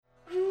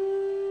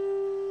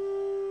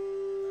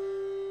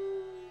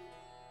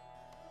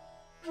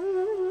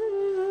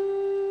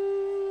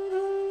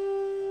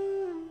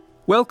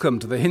Welcome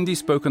to the Hindi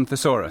Spoken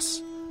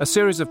Thesaurus, a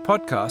series of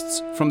podcasts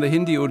from the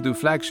Hindi-Urdu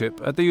flagship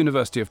at the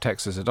University of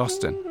Texas at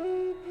Austin.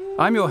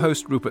 I'm your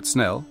host, Rupert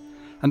Snell,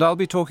 and I'll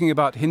be talking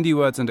about Hindi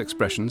words and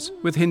expressions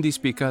with Hindi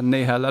speaker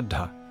Neha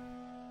Ladha.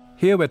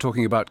 Here we're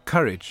talking about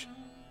courage.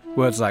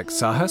 Words like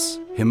sahas,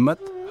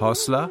 himmat,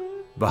 hausla,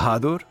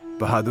 bahadur,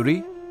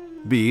 bahaduri,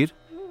 veer,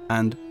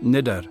 and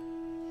nidar.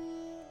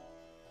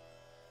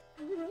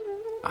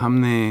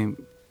 हमने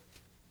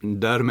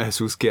डर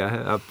महसूस किया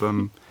है. अब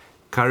हम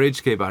करेज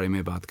के बारे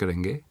में बात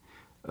करेंगे.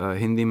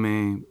 हिंदी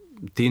में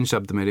 3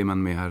 शब्द मेरे मन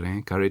में आ रहे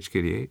हैं करेज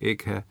के लिए.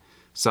 एक है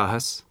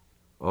साहस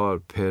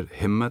और फिर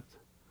हिम्मत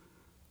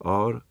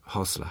और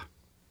हौसला.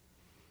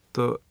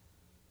 तो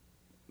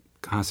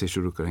कहाँ से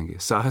शुरू करेंगे?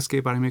 साहस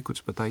के बारे में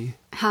कुछ बताइए.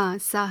 हाँ,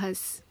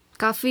 साहस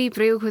काफ़ी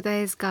प्रयोग होता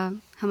है इसका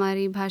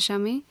हमारी भाषा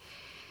में.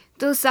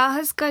 तो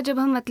साहस का जब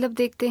हम मतलब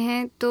देखते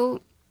हैं तो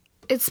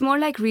it's more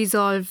like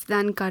resolve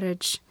than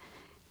करेज.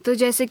 तो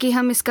जैसे कि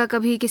हम इसका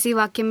कभी किसी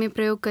वाक्य में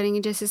प्रयोग करेंगे,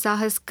 जैसे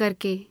साहस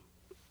करके,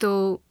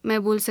 तो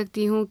मैं बोल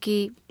सकती हूँ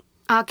कि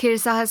आखिर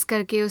साहस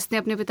करके उसने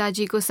अपने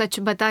पिताजी को सच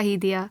बता ही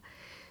दिया.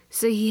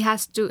 सो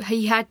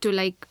he had to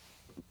like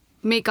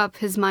make up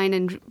his mind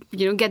and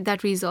get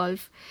that resolve.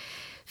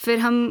 फिर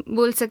हम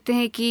बोल सकते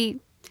हैं कि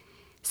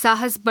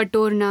साहस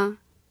बटोरना,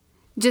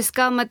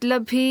 जिसका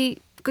मतलब भी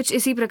कुछ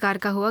इसी प्रकार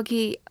का हुआ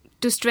कि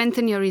टू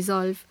स्ट्रेंथन योर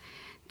रिजॉल्व.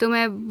 तो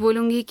मैं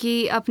बोलूँगी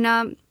कि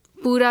अपना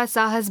पूरा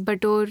साहस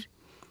बटोर,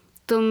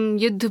 तुम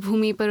युद्ध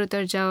भूमि पर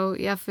उतर जाओ,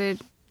 या फिर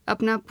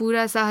अपना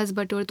पूरा साहस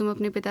बटोर, तुम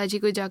अपने पिताजी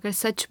को जाकर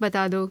सच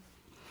बता दो,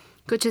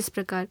 कुछ इस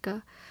प्रकार का.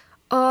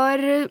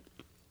 और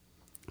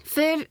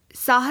फिर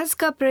साहस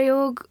का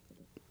प्रयोग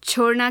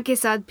छोड़ना के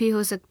साथ भी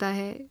हो सकता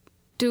है.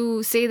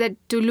 To say that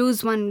to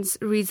lose once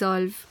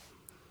resolve.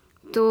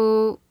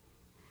 तो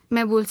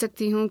मैं बोल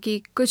सकती हूँ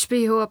कि कुछ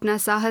भी हो, अपना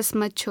साहस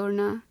मत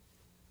छोड़ना,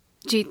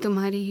 जीत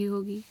तुम्हारी ही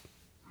होगी.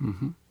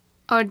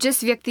 और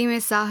जिस व्यक्ति में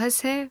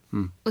साहस है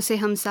उसे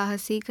हम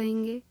साहसी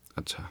कहेंगे.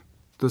 अच्छा,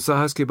 तो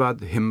साहस के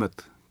बाद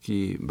हिम्मत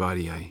की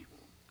बारी आई.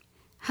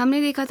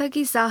 हमने देखा था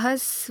कि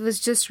साहस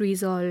वाज जस्ट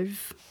रिजॉल्व.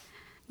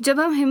 जब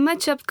हम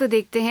हिम्मत शब्द को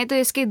देखते हैं तो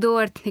इसके 2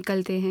 अर्थ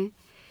निकलते हैं.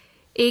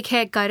 एक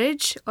है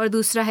करेज और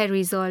दूसरा है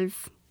रिजॉल्व.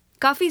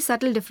 काफ़ी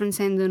सटल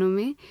डिफरेंस है इन दोनों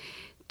में.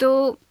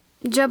 तो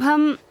जब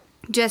हम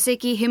जैसे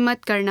कि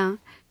हिम्मत करना,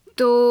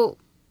 तो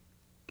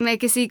मैं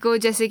किसी को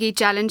जैसे कि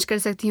चैलेंज कर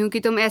सकती हूँ कि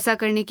तुम ऐसा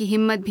करने की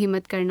हिम्मत भी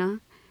मत करना.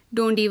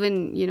 Don't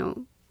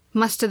even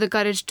muster the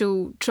courage to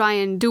try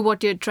and do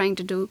what you are trying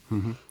to do.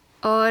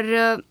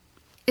 और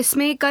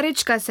इसमें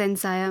करेज का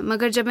सेंस आया.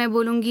 मगर जब मैं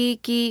बोलूँगी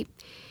कि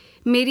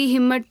मेरी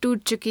हिम्मत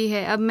टूट चुकी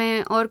है, अब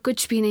मैं और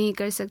कुछ भी नहीं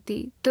कर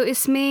सकती, तो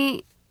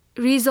इसमें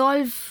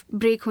रिजॉल्व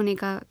ब्रेक होने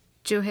का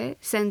जो है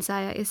सेंस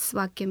आया इस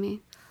वाक्य में.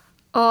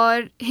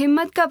 और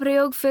हिम्मत का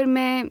प्रयोग फिर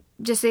मैं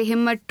जैसे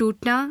हिम्मत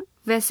टूटना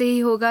वैसे ही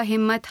होगा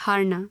हिम्मत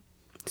हारना.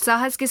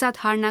 साहस के साथ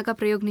हारना का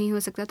प्रयोग नहीं हो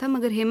सकता था,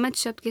 मगर हिम्मत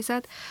शब्द के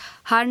साथ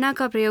हारना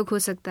का प्रयोग हो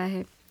सकता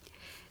है.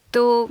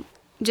 तो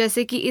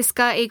जैसे कि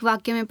इसका एक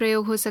वाक्य में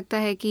प्रयोग हो सकता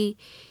है कि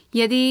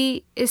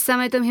यदि इस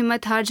समय तुम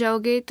हिम्मत हार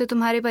जाओगे तो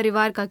तुम्हारे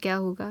परिवार का क्या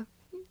होगा,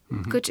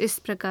 कुछ इस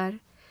प्रकार.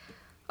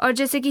 और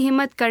जैसे कि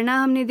हिम्मत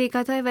करना हमने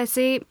देखा था,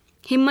 वैसे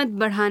हिम्मत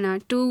बढ़ाना,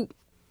 टू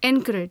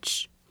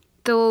एनकरेज.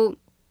 तो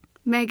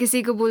मैं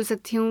किसी को बोल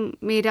सकती हूँ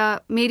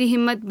मेरी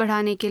हिम्मत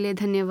बढ़ाने के लिए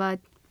धन्यवाद,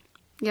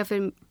 या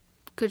फिर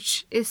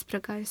कुछ इस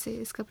प्रकार से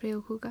इसका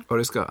प्रयोग होगा.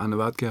 और इसका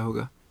अनुवाद क्या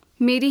होगा?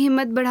 मेरी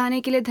हिम्मत बढ़ाने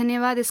के लिए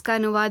धन्यवाद, इसका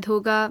अनुवाद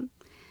होगा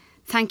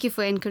थैंक यू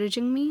फॉर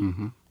एनकरेजिंग मी.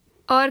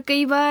 और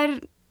कई बार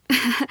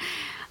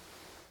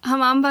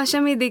हम आम भाषा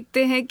में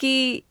देखते हैं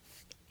कि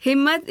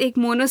हिम्मत एक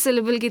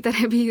मोनोसिलेबल की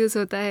तरह भी यूज़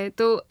होता है.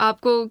 तो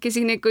आपको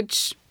किसी ने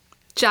कुछ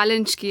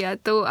चैलेंज किया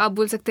तो आप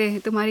बोल सकते हैं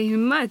तुम्हारी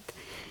हिम्मत,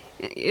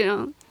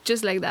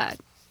 जस्ट लाइक दैट.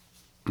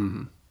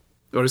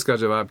 और इसका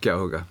जवाब क्या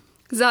होगा?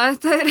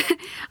 ज़्यादातर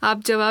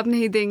आप जवाब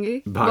नहीं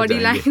देंगे, बॉडी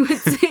लैंग्वेज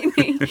से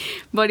नहीं,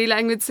 बॉडी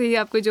लैंग्वेज से ही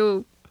आपको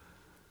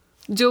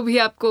जो भी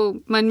आपको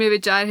मन में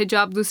विचार है, जो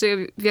आप दूसरे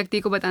व्यक्ति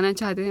को बताना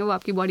चाहते हैं, वो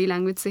आपकी बॉडी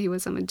लैंग्वेज से ही वो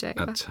समझ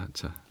जाएगा.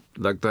 अच्छा,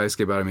 लगता है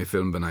इसके बारे में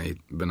फिल्म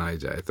बनाई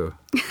जाए तो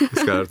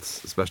इसका अर्थ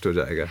स्पष्ट हो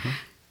जाएगा.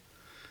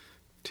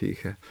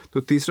 ठीक है.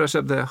 तो तीसरा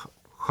शब्द है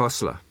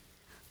हौसला.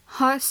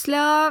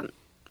 हौसला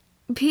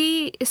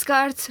भी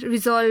इसका अर्थ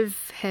रिजॉल्व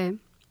है.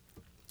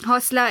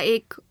 हौसला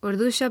एक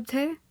उर्दू शब्द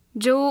है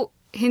जो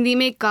हिंदी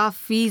में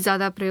काफ़ी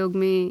ज़्यादा प्रयोग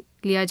में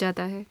लिया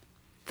जाता है.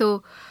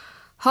 तो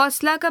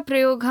हौसला का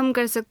प्रयोग हम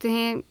कर सकते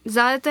हैं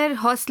ज़्यादातर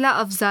हौसला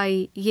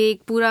अफजाई. ये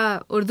एक पूरा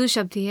उर्दू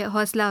शब्द ही है,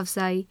 हौसला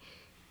अफजाई.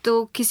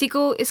 तो किसी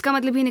को इसका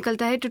मतलब ही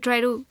निकलता है to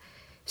try to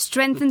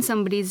strengthen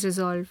somebody's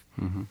resolve.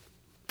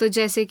 तो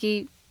जैसे कि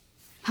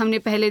हमने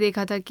पहले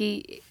देखा था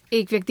कि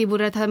एक व्यक्ति बोल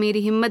रहा था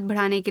मेरी हिम्मत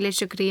बढ़ाने के लिए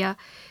शुक्रिया.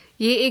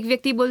 ये एक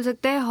व्यक्ति बोल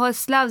सकता है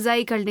हौसला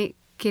अफजाई करने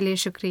के लिए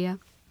शुक्रिया.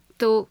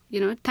 तो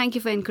thank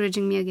you for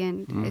encouraging me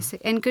again. ऐसे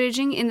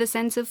encouraging in the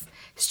sense of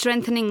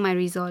strengthening my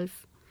resolve.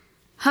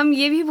 हम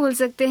ये भी बोल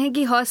सकते हैं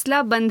कि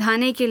हौसला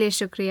बंधाने के लिए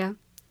शुक्रिया.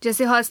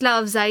 जैसे हौसला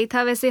अफजाई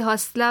था, वैसे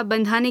हौसला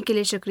बंधाने के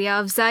लिए शुक्रिया.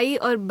 अफजाई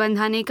और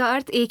बंधाने का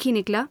अर्थ एक ही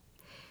निकला,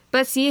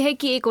 बस ये है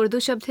कि एक उर्दू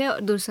शब्द है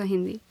और दूसरा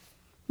हिंदी,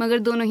 मगर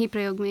दोनों ही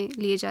प्रयोग में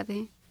लिए जाते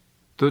हैं।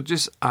 तो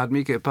जिस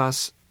आदमी के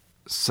पास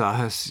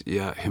साहस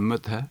या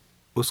हिम्मत है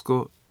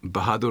उसको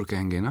बहादुर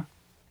कहेंगे ना?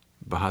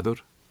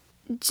 बहादुर।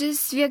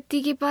 जिस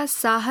व्यक्ति के पास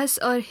साहस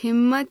और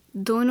हिम्मत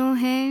दोनों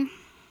हैं,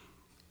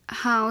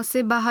 हाँ,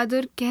 उसे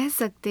बहादुर कह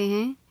सकते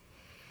हैं,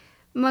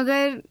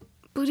 मगर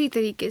पूरी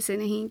तरीके से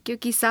नहीं,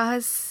 क्योंकि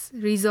साहस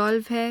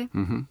रिजॉल्व है,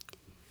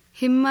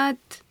 हिम्मत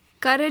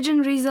courage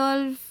and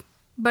resolve,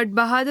 but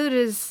Bahadur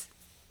is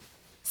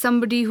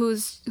somebody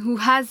who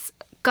has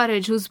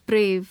courage, who's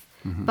brave.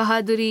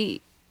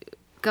 बहादुरी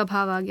का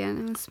भाव आ गया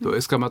ना उसमें। तो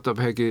इसका मतलब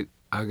है कि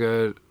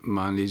अगर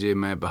मान लीजिए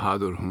मैं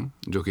बहादुर हूँ,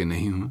 जो कि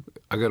नहीं हूँ,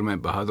 अगर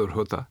मैं बहादुर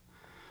होता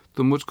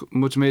तो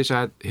मुझ में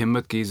शायद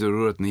हिम्मत की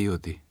ज़रूरत नहीं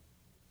होती।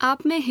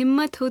 आप में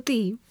हिम्मत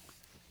होती,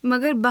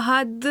 मगर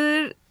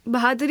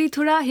बहादुरी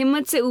थोड़ा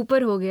हिम्मत से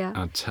ऊपर हो गया।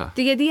 अच्छा।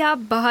 तो यदि आप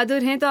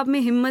बहादुर हैं तो आप में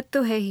हिम्मत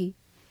तो है ही,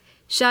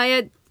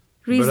 शायद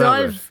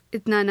रिजॉल्व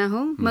इतना ना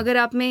हो, मगर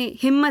आप में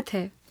हिम्मत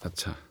है।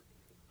 अच्छा।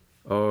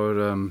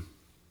 और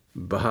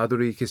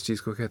बहादुरी किस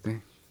चीज़ को कहते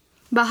हैं?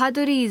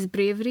 बहादुरी इज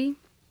ब्रेवरी।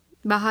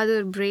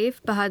 बहादुर ब्रेव,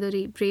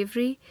 बहादुरी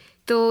ब्रेवरी।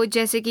 तो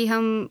जैसे कि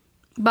हम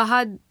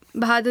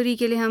बहादुरी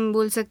के लिए हम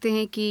बोल सकते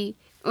हैं कि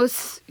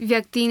उस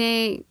व्यक्ति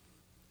ने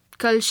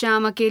कल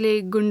शाम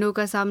अकेले गुंडों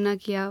का सामना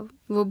किया,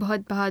 वो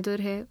बहुत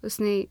बहादुर है,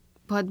 उसने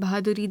बहुत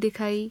बहादुरी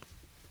दिखाई।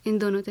 इन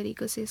दोनों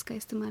तरीकों से इसका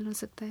इस्तेमाल हो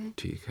सकता है।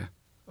 ठीक है।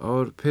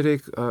 और फिर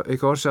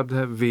एक और शब्द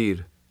है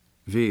वीर।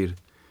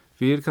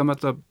 वीर का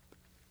मतलब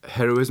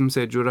हेरोइज्म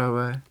से जुड़ा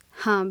हुआ है।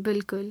 हाँ,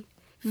 बिल्कुल।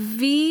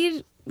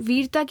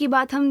 वीरता की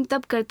बात हम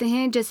तब करते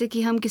हैं जैसे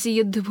कि हम किसी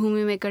युद्ध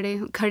भूमि में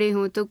खड़े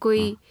हों, तो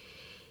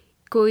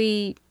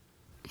कोई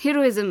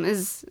heroism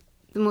is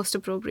the most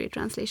appropriate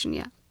translation.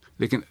 या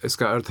लेकिन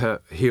इसका अर्थ है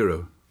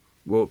हीरो,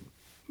 वो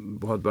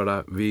बहुत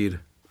बड़ा वीर।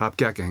 आप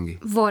क्या कहेंगी?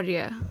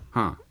 वॉरियर।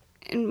 हाँ,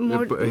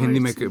 हिंदी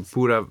में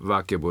पूरा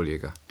वाक्य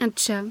बोलिएगा।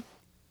 अच्छा।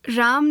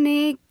 राम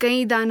ने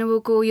कई दानवों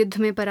को युद्ध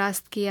में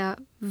परास्त किया,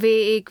 वे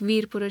एक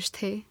वीर पुरुष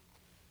थे।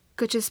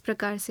 कुछ इस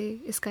प्रकार से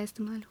इसका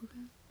इस्तेमाल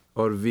होगा।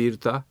 और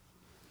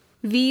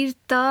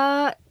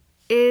वीरता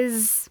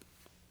इज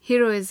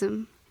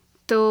हीरोइज्म।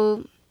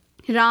 तो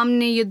राम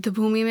ने युद्ध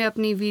भूमि में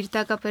अपनी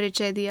वीरता का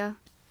परिचय दिया।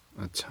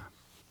 अच्छा,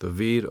 तो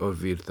वीर और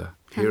वीरता,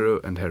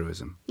 हीरो एंड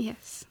हेरोइज्म।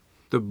 यस।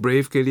 तो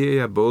ब्रेव के लिए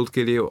या बोल्ड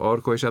के लिए और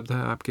कोई शब्द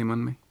है आपके मन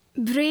में?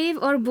 ब्रेव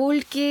और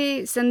बोल्ड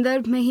के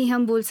संदर्भ में ही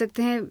हम बोल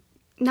सकते हैं,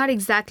 not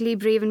exactly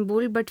brave and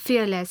bold, but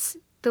fearless.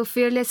 तो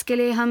फियरलेस के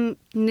लिए हम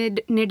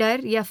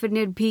निडर या फिर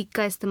निर्भीक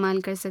का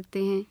इस्तेमाल कर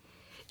सकते हैं।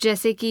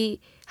 जैसे कि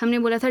हमने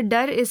बोला था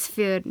डर इज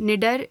फियर,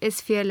 निडर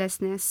इज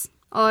फियरलेसनेस,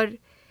 और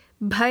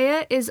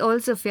भय is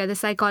also fear, the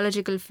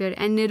psychological fear,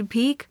 and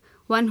निर्भीक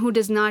one who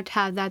does not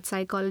have that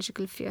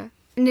psychological fear.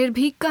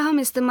 निर्भीक का हम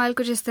इस्तेमाल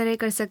कुछ इस तरह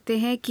कर सकते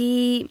हैं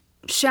कि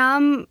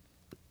श्याम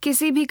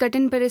किसी भी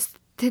कठिन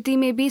परिस्थिति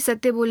में भी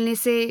सत्य बोलने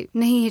से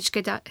नहीं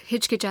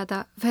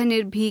हिचकिचाता, वह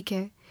निर्भीक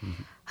है।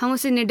 हम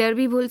उसे निडर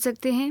भी बोल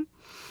सकते हैं,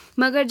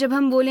 मगर जब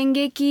हम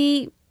बोलेंगे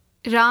कि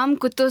राम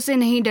कुत्तों से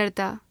नहीं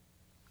डरता,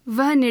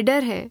 वह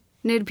निडर है,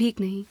 निर्भीक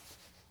नहीं।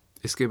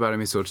 इसके बारे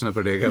में सोचना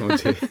पड़ेगा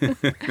मुझे।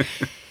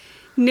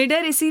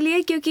 निडर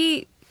इसीलिए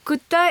क्योंकि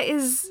कुत्ता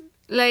इज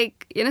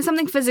लाइक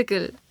समथिंग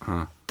फिजिकल।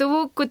 हाँ। तो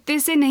वो कुत्ते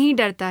से नहीं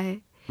डरता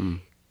है,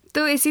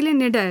 तो इसीलिए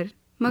निडर।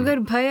 मगर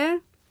भय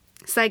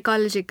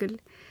साइकोलॉजिकल।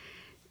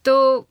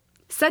 तो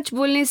सच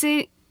बोलने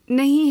से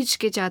नहीं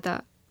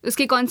हिचकिचाता,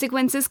 उसके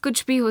कॉन्सिक्वेंसेस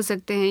कुछ भी हो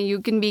सकते हैं। You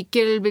can be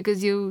killed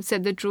because you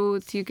said the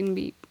truth, you can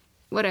be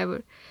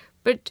whatever,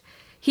 but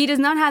he does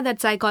not have that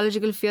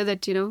psychological fear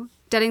that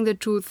telling the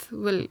truth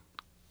will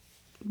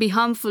be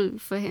harmful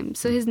for him,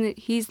 so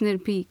he's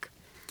निर्भीक।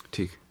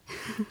 ठीक।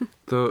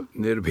 तो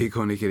निर्भीक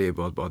होने के लिए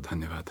बहुत बहुत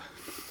धन्यवाद।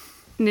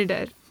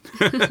 निडर।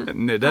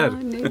 निडर।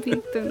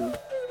 निर्भीक दोनों।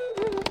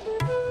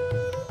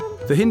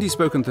 The Hindi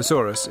Spoken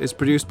Thesaurus is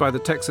produced by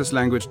the Texas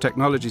Language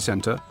Technology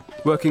Center,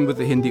 working with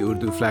the Hindi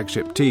Urdu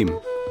flagship team.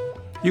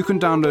 You can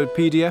download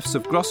PDFs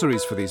of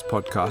glossaries for these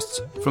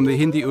podcasts from the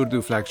Hindi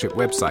Urdu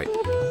flagship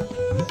website.